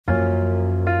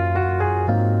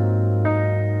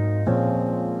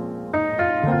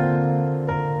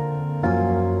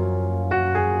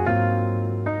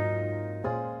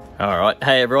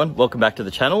G'day everyone, welcome back to the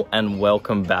channel and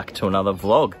welcome back to another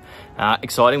vlog.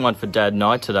 Exciting one for Dad and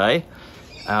I today.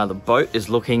 The boat is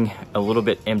looking a little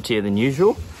bit emptier than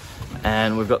usual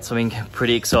and we've got something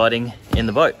pretty exciting in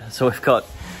the boat. So we've got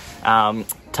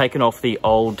taken off the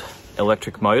old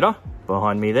electric motor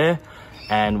behind me there,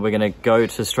 and we're going to go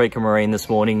to Streaker Marine this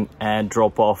morning and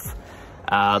drop off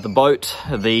the boat,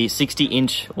 the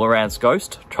 60-inch Lowrance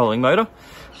Ghost trolling motor,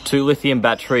 2 lithium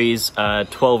batteries,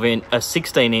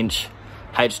 16-inch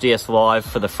HDS Live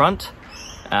for the front,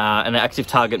 an active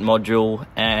target module,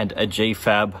 and a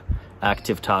Gfab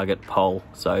active target pole.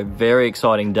 So very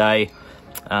exciting day.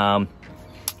 I've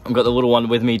got the little one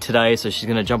with me today, so she's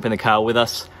going to jump in the car with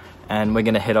us and we're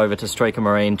going to head over to Streaker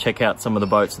Marine, check out some of the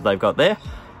boats that they've got there,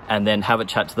 and then have a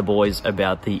chat to the boys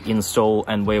about the install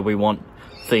and where we want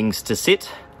things to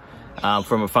sit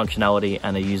from a functionality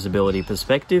and a usability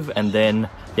perspective. And then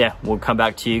yeah, we'll come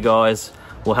back to you guys,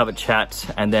 we'll have a chat,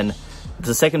 and then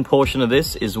the second portion of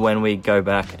this is when we go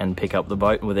back and pick up the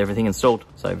boat with everything installed.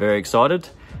 So very excited.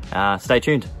 Stay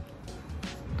tuned.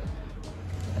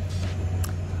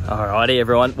 Alrighty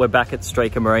everyone, we're back at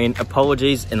Streaker Marine.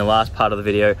 Apologies, in the last part of the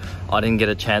video I didn't get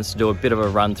a chance to do a bit of a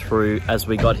run through as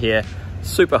we got here.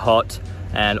 Super hot,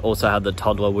 and also had the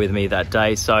toddler with me that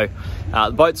day. So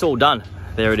the boat's all done.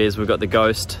 There it is, we've got the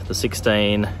Ghost, the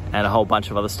 16, and a whole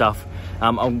bunch of other stuff.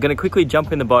 I'm going to quickly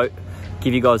jump in the boat,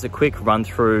 give you guys a quick run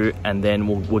through, and then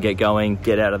we'll get going,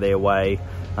 get out of their way.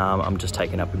 I'm just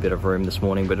taking up a bit of room this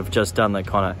morning, but I've just done the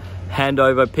kind of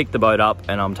handover, picked the boat up,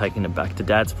 and I'm taking it back to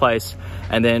Dad's place.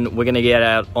 And then we're going to get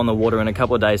out on the water in a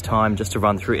couple of days' time just to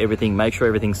run through everything, make sure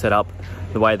everything's set up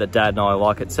the way that Dad and I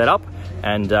like it set up.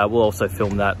 And we'll also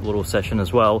film that little session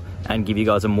as well and give you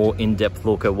guys a more in-depth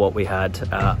look at what we had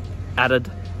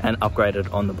added and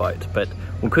upgraded on the boat. But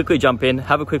we'll quickly jump in,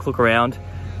 have a quick look around,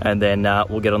 and then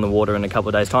we'll get on the water in a couple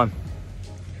of days' time.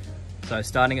 So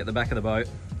starting at the back of the boat,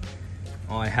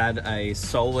 I had a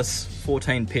Solas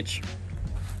 14-pitch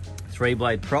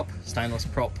 3-blade prop, stainless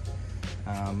prop,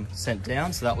 sent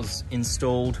down. So that was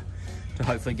installed to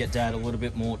hopefully get Dad a little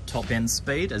bit more top-end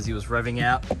speed as he was revving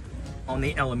out on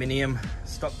the aluminium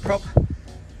stock prop.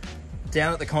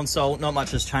 Down at the console, not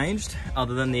much has changed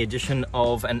other than the addition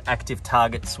of an active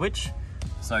target switch.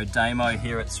 So Damo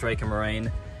here at Streaker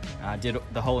Marine did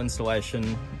the whole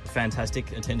installation,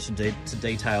 fantastic attention to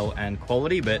detail and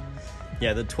quality. But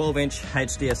yeah, the 12-inch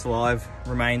HDS Live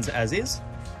remains as is,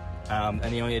 and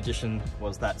the only addition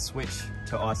was that switch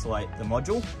to isolate the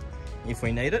module if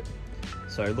we need it.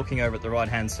 So looking over at the right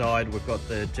hand side, we've got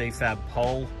the Gfab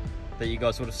pole that you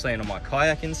guys would have seen on my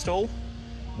kayak install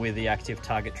with the active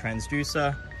target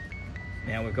transducer.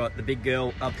 Now we've got the big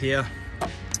girl up here.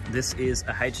 This is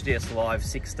a HDS Live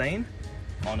 16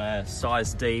 on a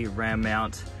size D ram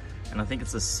mount, and I think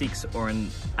it's a 6 or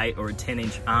an 8 or a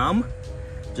 10-inch arm,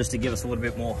 just to give us a little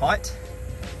bit more height.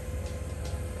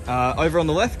 Over on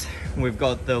the left, we've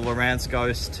got the Lowrance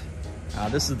Ghost.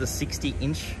 This is the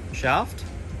 60-inch shaft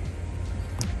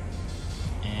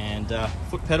and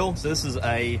foot pedal. So this is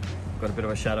got a bit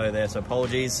of a shadow there, so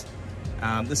apologies.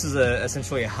 This is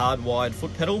essentially a hardwired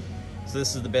foot pedal. So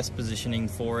this is the best positioning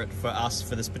for it for us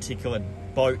for this particular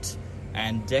boat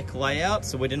and deck layout.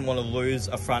 So we didn't want to lose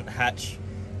a front hatch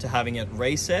to having it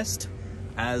recessed,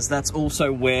 as that's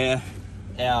also where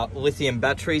our lithium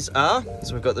batteries are.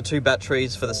 So we've got the 2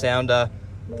 batteries for the sounder,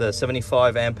 the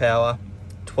 75 amp hour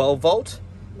 12 volt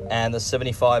and the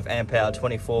 75 amp hour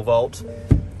 24 volt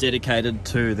dedicated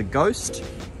to the Ghost.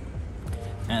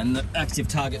 And the active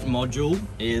target module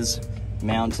is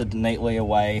mounted neatly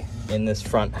away in this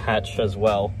front hatch as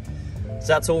well. So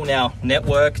that's all now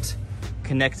networked,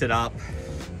 connected up.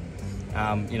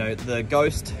 You know, the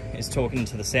Ghost is talking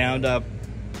to the sounder,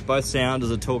 both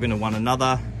sounders are talking to one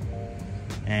another,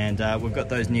 and we've got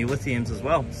those new lithiums as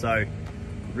well. So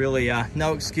really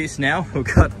no excuse now. We've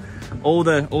got all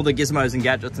the gizmos and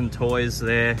gadgets and toys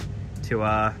there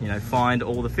to you know, find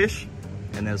all the fish,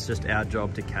 and it's just our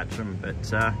job to catch them.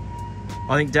 But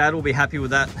I think Dad will be happy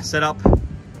with that setup.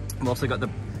 I've also got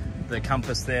the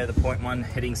compass there, the 0.1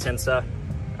 heading sensor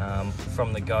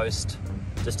from the Ghost,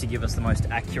 just to give us the most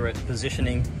accurate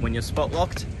positioning when you're spot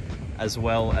locked, as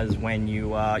well as when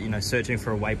you are, you know, searching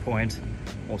for a waypoint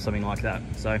or something like that.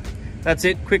 So that's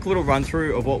it, quick little run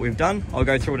through of what we've done. I'll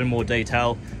go through it in more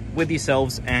detail with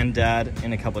yourselves and Dad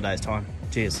in a couple of days' time.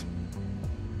 Cheers.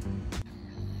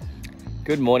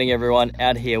 Good morning everyone,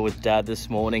 out here with Dad this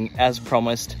morning as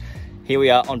promised. Here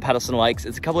we are on Patterson Lakes.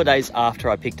 It's a couple of days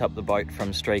after I picked up the boat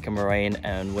from Streaker Marine,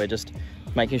 and we're just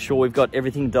making sure we've got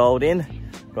everything dialed in.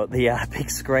 Got the big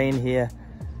screen here,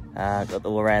 got the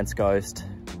Lowrance Ghost,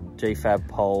 Gfab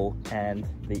pole, and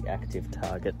the active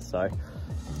target. So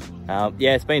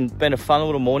Yeah, it's been a fun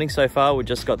little morning so far. We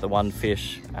just got the one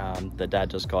fish that Dad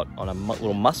just got on a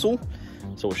little mussel,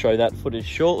 so we'll show that footage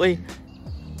shortly.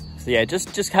 So yeah,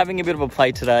 just having a bit of a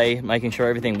play today, making sure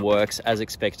everything works as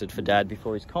expected for Dad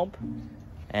before his comp,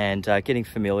 and getting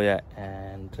familiar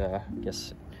and I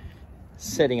guess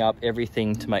setting up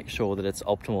everything to make sure that it's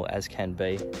optimal as can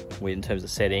be in terms of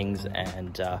settings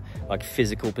and like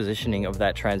physical positioning of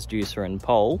that transducer and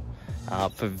pole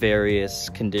for various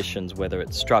conditions, whether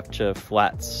it's structure,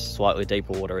 flats, slightly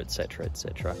deeper water, etc,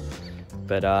 etc.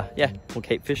 But yeah, we'll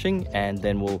keep fishing and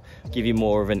then we'll give you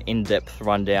more of an in-depth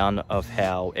rundown of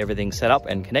how everything's set up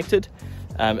and connected.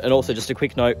 And also just a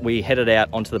quick note, we headed out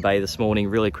onto the bay this morning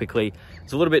really quickly.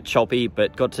 It's a little bit choppy,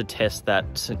 but got to test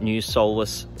that new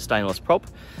Solas stainless prop.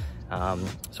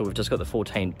 So we've just got the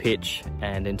 14 pitch,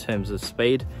 and in terms of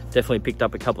speed, definitely picked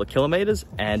up a couple of kilometers,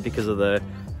 and because of the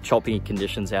choppy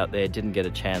conditions out there, didn't get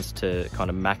a chance to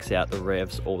kind of max out the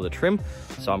revs or the trim.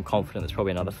 So I'm confident there's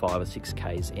probably another 5 or 6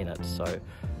 Ks in it. So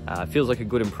it feels like a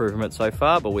good improvement so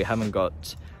far, but we haven't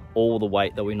got all the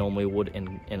weight that we normally would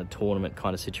in a tournament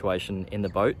kind of situation in the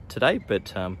boat today.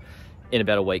 But in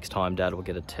about a week's time, Dad will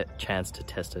get a chance to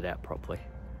test it out properly.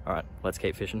 All right, let's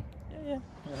keep fishing. Yeah.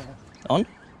 On?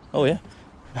 Oh yeah.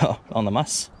 Oh, on the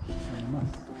muss.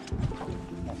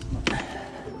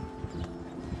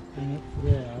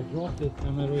 Yeah, I dropped it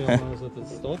and I realized that it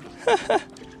stopped.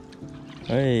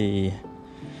 Hey.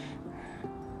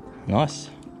 Nice.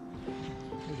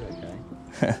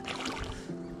 It's okay.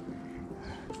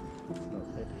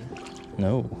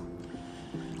 No.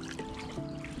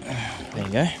 There you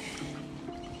go.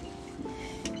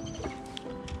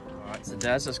 Alright, so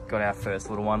Dad's just got our first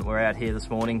little one. We're out here this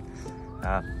morning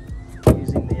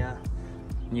using the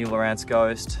new Lowrance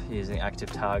Ghost, using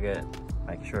active target,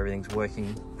 making sure everything's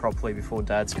working properly before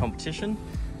Dad's competition.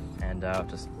 And I've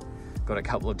just got a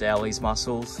couple of Dowley's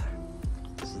mussels.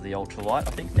 This is the ultralight,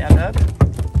 I think, now, Dad.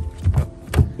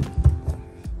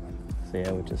 So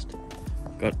yeah, we've just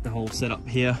got the whole setup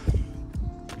here.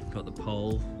 Got the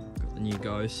pole, got the new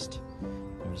Ghost.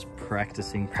 I'm just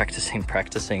practicing.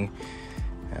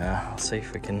 I'll see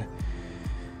if we can.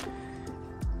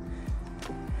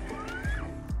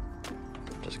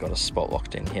 Just got a spot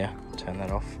locked in here. Turn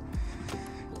that off.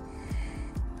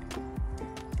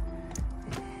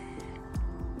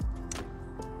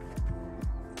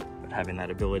 But having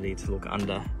that ability to look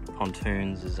under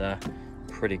pontoons is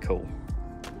pretty cool.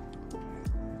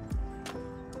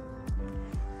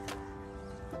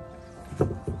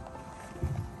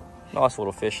 Nice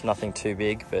little fish, nothing too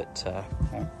big, but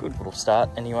good little start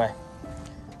anyway.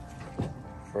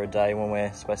 For a day when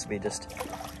we're supposed to be just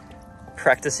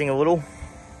practicing a little.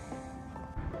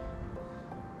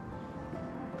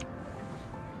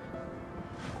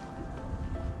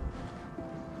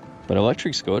 But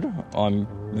electric's good. I'm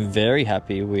very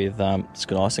happy with it's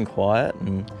nice and quiet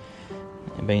and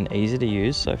been easy to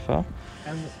use so far.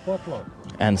 And the spot lock.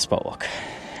 And the spot lock.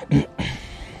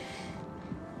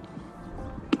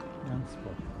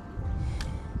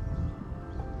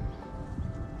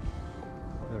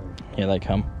 Yeah, they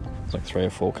come. It's like 3 or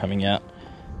 4 coming out.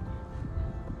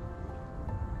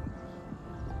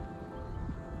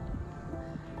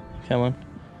 Come on.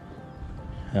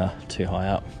 Ah, too high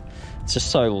up. It's just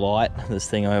so light, this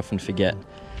thing, I often forget.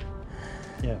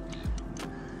 Yeah.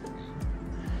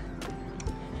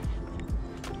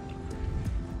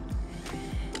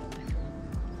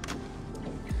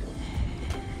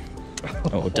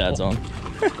 Oh, Dad's on.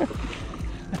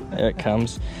 There it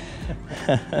comes.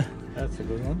 That's a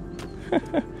good one.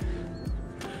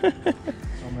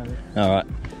 Alright,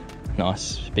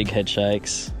 nice. Big head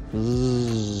shakes.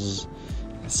 Let's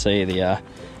see the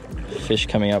fish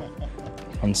coming up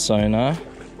on sonar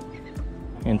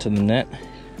into the net.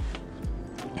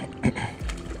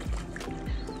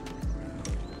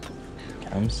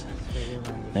 Comes.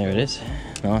 There it is.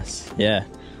 Nice. Yeah.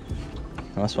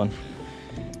 Nice one.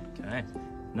 Okay.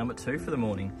 Number 2 for the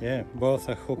morning. Yeah, both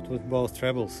are hooked with both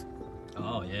trebles.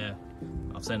 Oh yeah,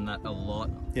 I've seen that a lot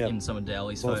in some of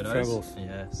Dowley's both photos. trebles.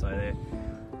 Yeah, so they're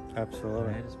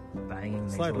absolutely just banging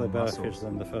these slightly little better mussels. fish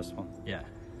than the first one. Yeah,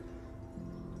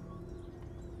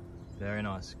 very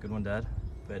nice. Good one, Dad.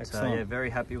 But yeah, very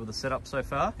happy with the setup so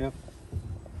far. Yep.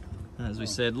 As we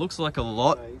said, looks like a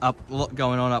lot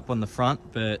going on up on the front,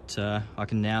 but I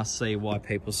can now see why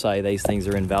people say these things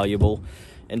are invaluable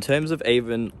in terms of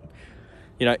even,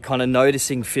 you know, kind of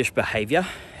noticing fish behavior.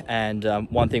 And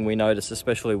one thing we noticed,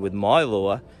 especially with my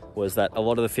lure, was that a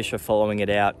lot of the fish are following it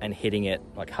out and hitting it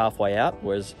like halfway out,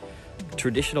 whereas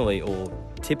traditionally or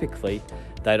typically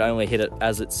they'd only hit it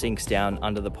as it sinks down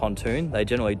under the pontoon. They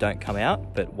generally don't come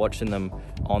out, but watching them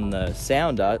on the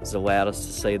sounder has allowed us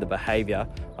to see the behavior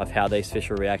of how these fish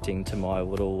are reacting to my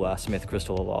little Smith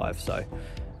Crystal Alive. So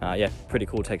yeah, pretty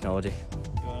cool technology.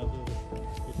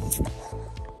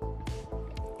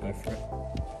 Go for it.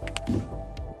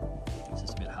 It's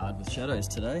just a bit hard with shadows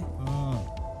today.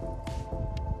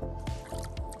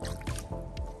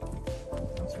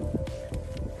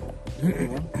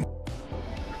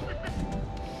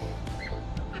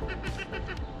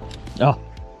 Oh,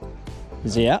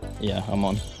 is he out? Yeah, I'm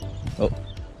on. Oh,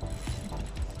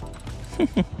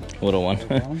 little one.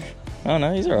 Oh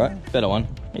no, he's all right. Better one.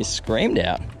 He screamed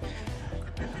out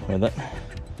with it.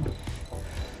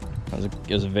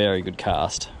 It was a very good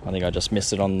cast. I think I just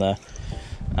missed it on the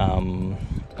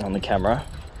camera.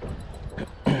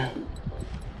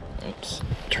 Oops.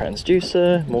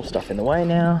 Transducer. More stuff in the way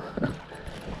now.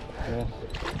 Yeah.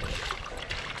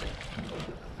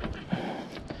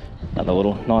 Another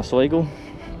little nice eagle.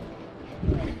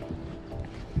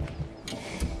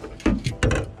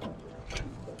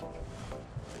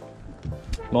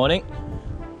 Morning.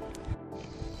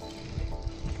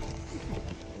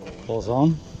 Ball's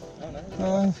on.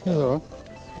 He's alright.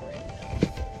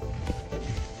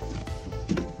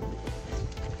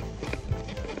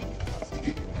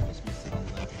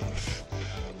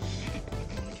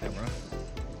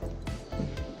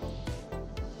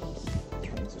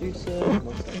 Transducer,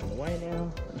 more stuff in the way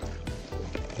now.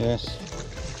 Yes.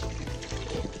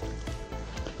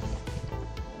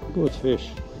 Good fish.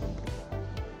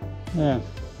 Yeah.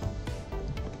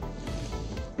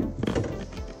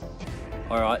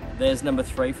 Alright, there's number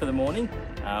 3 for the morning,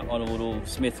 on a little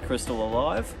Smith Crystal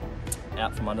Alive,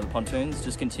 out from under the pontoons,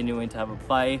 just continuing to have a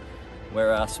play.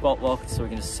 We're spot locked, so we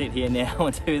can just sit here now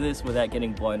and do this without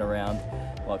getting blown around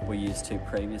like we used to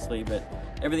previously, but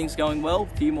everything's going well.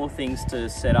 A few more things to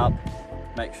set up.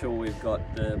 Make sure we've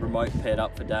got the remote paired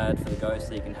up for Dad for the Ghost,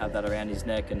 so he can have that around his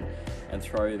neck and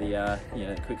throw the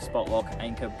quick spot lock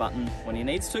anchor button when he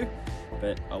needs to.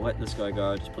 But I'll let this guy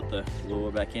go. Just put the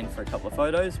lure back in for a couple of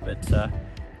photos. But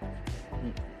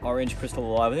orange Crystal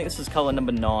Alive. I think this is color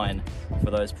number 9 for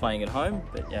those playing at home.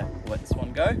 But yeah, we'll let this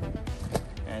one go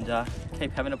and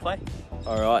keep having a play.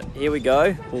 All right, here we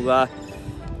go. We'll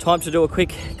time to do a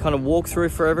quick kind of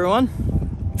walkthrough for everyone,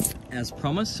 as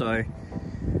promised. So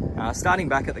starting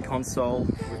back at the console,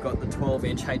 we've got the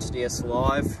 12-inch HDS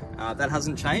Live. That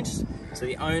hasn't changed. So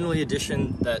the only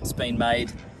addition that's been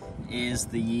made is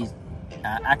the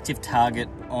active target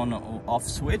on or off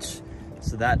switch.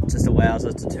 So that just allows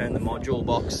us to turn the module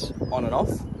box on and off.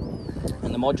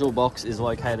 And the module box is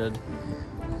located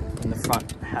in the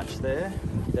front hatch there,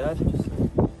 Dad.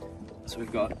 So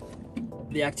we've got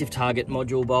the active target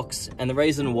module box, and the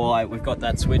reason why we've got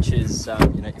that switch is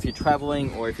if you're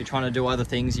traveling or if you're trying to do other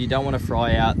things, you don't want to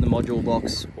fry out the module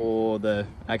box or the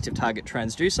active target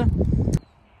transducer.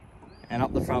 And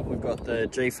up the front we've got the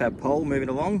Gfab pole moving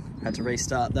along. Had to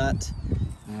restart that.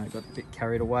 Got a bit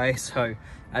carried away. So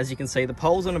as you can see, the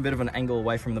pole's on a bit of an angle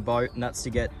away from the boat, and that's to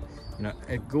get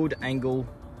a good angle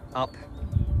up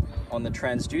on the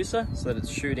transducer so that it's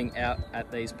shooting out at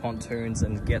these pontoons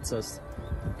and gets us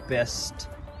best,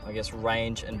 I guess,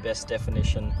 range and best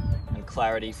definition and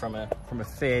clarity from a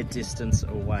fair distance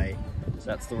away. So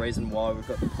that's the reason why we've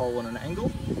got the pole on an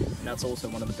angle, and that's also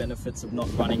one of the benefits of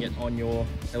not running it on your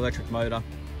electric motor,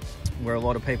 where a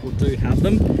lot of people do have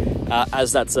them,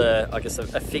 as that's I guess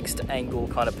a fixed angle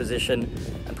kind of position,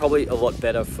 and probably a lot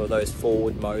better for those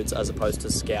forward modes as opposed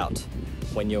to scout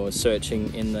when you're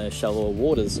searching in the shallower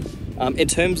waters. In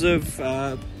terms of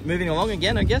moving along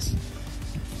again, I guess,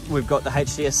 we've got the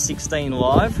HDS 16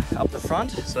 Live up the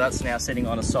front, so that's now sitting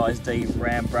on a size D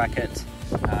ram bracket,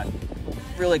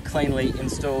 really cleanly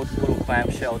installed, little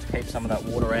clamshell to keep some of that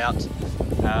water out.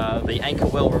 The anchor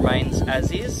well remains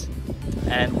as is,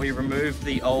 and we removed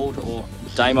the old, or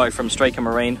Damo from Streaker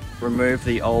Marine removed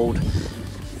the old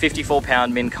 54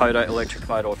 pound Minn Kota electric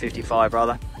motor, or 55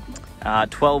 rather.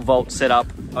 12 volt setup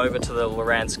over to the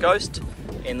Lowrance Ghost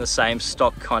in the same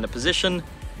stock kind of position.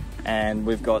 And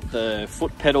we've got the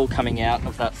foot pedal coming out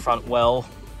of that front well.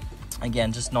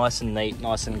 Again, just nice and neat,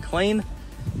 nice and clean.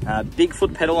 Big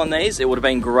foot pedal on these. It would have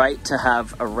been great to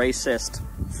have a recessed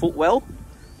foot well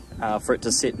for it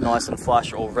to sit nice and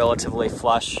flush, or relatively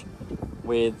flush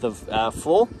with the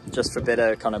floor, just for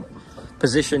better kind of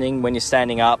positioning when you're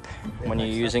standing up, when you're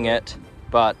using it.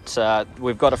 But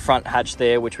we've got a front hatch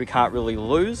there which we can't really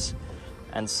lose,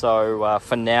 and so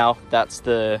for now that's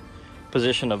the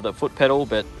position of the foot pedal.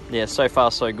 But yeah, so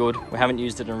far so good. We haven't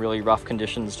used it in really rough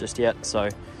conditions just yet, so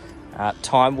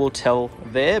time will tell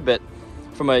there. But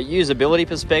from a usability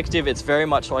perspective, it's very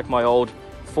much like my old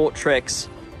Quintrex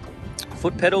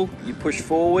foot pedal. You push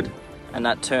forward and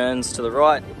that turns to the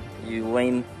right. You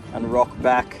lean and rock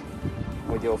back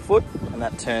with your foot and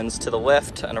that turns to the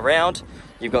left and around.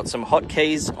 You've got some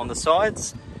hotkeys on the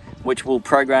sides, which we'll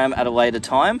program at a later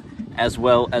time, as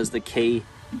well as the key,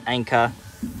 anchor,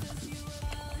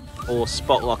 or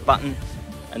spot lock button,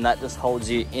 and that just holds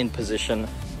you in position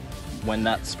when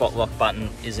that spot lock button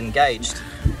is engaged.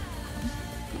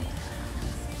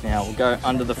 Now we'll go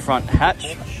under the front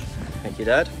hatch. Thank you,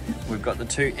 Dad. We've got the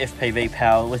two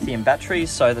FPV-Power lithium batteries.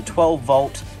 So the 12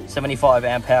 volt, 75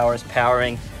 amp hour is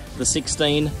powering the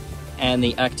 16 and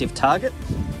the active target.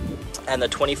 And the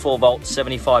 24 volt,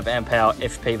 75 amp hour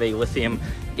FPV lithium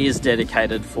is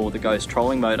dedicated for the Ghost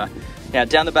trolling motor. Now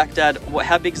down the back, Dad,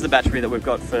 how big is the battery that we've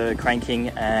got for cranking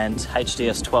and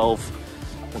HDS 12?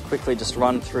 We'll quickly just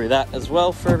run through that as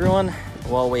well for everyone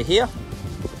while we're here.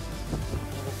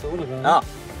 Ah,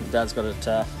 Dad's got it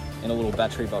in a little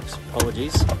battery box.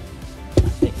 Apologies.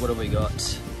 What have we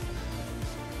got?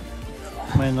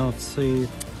 May not see.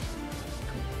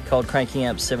 Cold cranking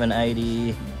amp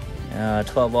 780,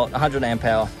 12 volt, 100 amp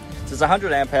hour. So it's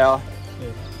 100 amp hour.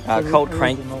 Yeah. Cold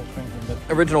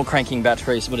original cranking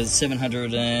batteries, but it's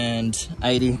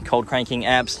 780 cold cranking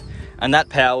amps, and that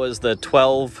powers the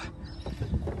 12.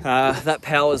 That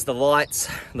powers the lights,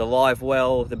 the live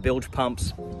well, the bilge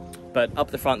pumps. But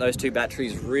up the front, those two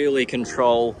batteries really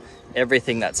control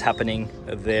everything that's happening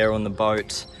there on the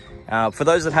boat. For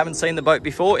those that haven't seen the boat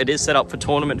before, it is set up for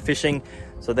tournament fishing.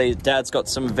 So Dad's got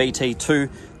some VT2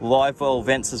 live well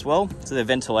vents as well. So they're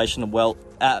ventilation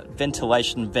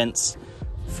vents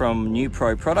from New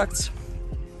Pro products.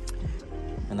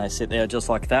 And they sit there just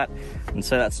like that. And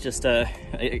so that's just a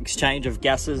exchange of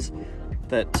gases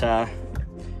that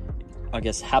I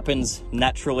guess happens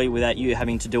naturally without you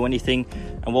having to do anything.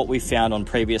 And what we've found on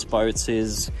previous boats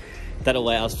is that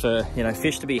allows for, you know,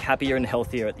 fish to be happier and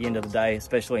healthier at the end of the day,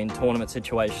 especially in tournament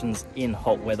situations in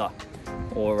hot weather,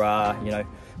 or you know,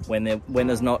 when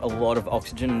there's not a lot of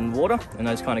oxygen in water in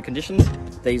those kind of conditions.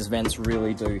 These vents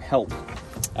really do help.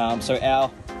 So our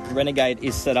Renegade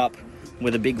is set up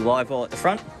with a big live well at the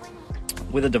front,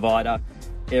 with a divider,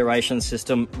 aeration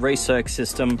system, recirc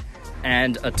system,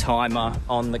 and a timer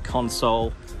on the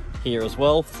console here as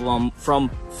well from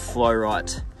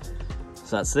Flowrance.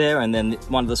 So that's there, and then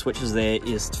one of the switches there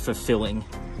is for filling.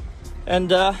 And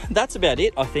that's about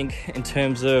it, I think, in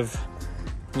terms of,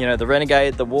 you know, the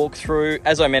Renegade, the walkthrough.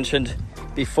 As I mentioned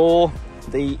before,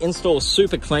 the install is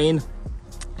super clean.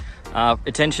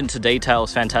 Attention to detail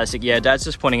is fantastic. Yeah, Dad's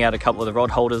just pointing out a couple of the rod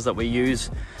holders that we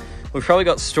use. We've probably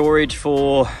got storage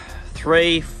for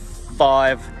 3,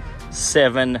 5,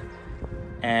 7,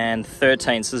 and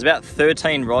 13. So there's about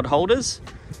 13 rod holders.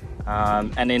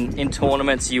 And in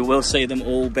tournaments, you will see them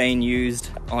all being used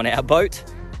on our boat,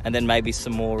 and then maybe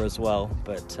some more as well.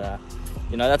 But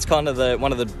you know, that's kind of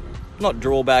one of the not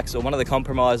drawbacks, or one of the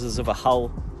compromises of a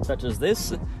hull such as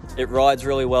this. It rides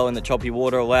really well in the choppy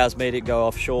water, allows me to go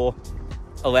offshore,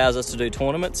 allows us to do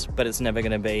tournaments, but it's never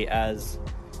going to be as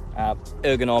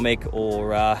ergonomic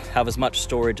or have as much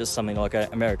storage as something like an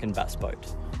American bass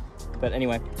boat. But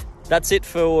anyway, that's it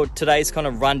for today's kind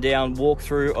of rundown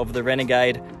walkthrough of the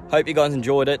Renegade. Hope you guys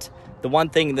enjoyed it. The one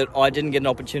thing that I didn't get an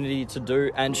opportunity to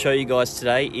do and show you guys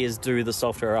today is do the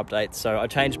software update. So I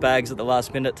changed bags at the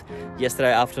last minute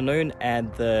yesterday afternoon,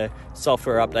 and the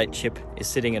software update chip is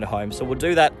sitting at home. So we'll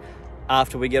do that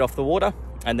after we get off the water.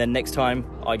 And then next time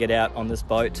I get out on this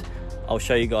boat, I'll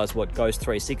show you guys what Ghost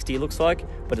 360 looks like.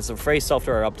 But it's a free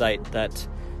software update that,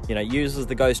 you know, uses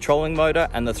the Ghost trolling motor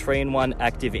and the 3-in-1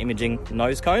 active imaging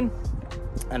nose cone,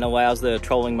 and allows the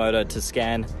trolling motor to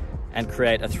scan and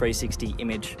create a 360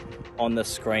 image on the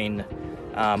screen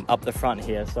up the front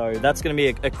here. So that's going to be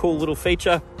a cool little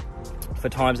feature for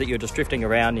times that you're just drifting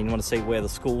around and you want to see where the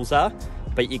schools are,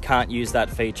 but you can't use that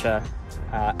feature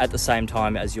at the same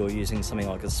time as you're using something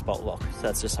like a spot lock. So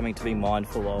that's just something to be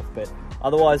mindful of. But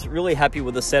otherwise, really happy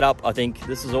with the setup. I think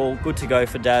this is all good to go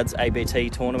for Dad's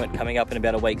ABT tournament coming up in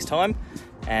about a week's time,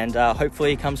 and hopefully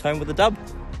he comes home with a dub.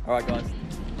 All right, guys.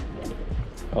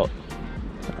 Oh,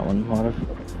 that one might have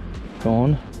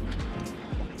gone.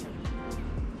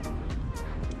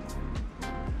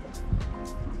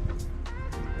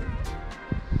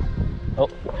 Oh,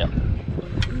 yeah.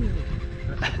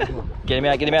 Get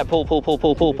him out, pull. All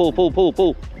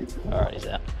right, he's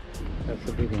out. That's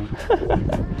a big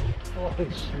one. Oh,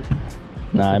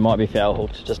 shit. No, it might be foul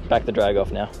hooked. Just back the drag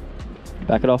off now.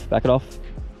 Back it off.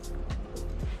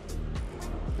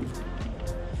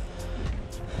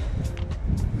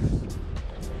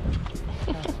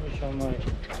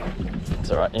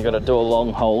 That's all right. You got to do a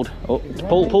long hold. Oh,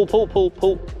 pull, pull, pull, pull,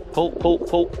 pull, pull, pull,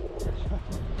 pull.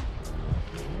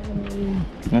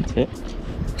 That's it.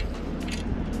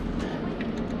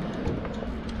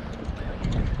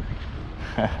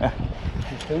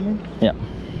 Yeah.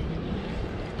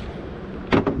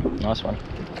 Nice one.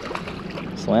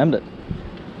 Slammed it.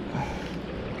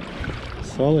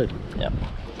 Solid. Yep.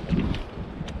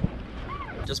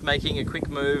 Just making a quick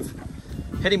move,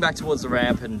 heading back towards the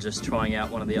ramp and just trying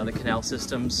out one of the other canal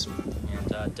systems.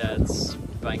 And Dad's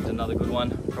banked another good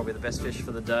one, probably the best fish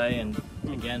for the day. And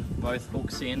again, both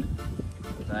hooks in.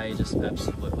 They just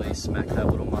absolutely smack that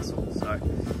little mussel. So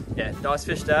yeah, nice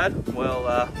fish, Dad.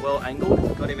 Well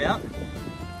angled, got him out.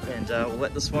 And we'll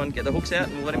let this one get the hooks out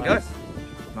and we'll let him go.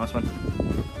 Nice one.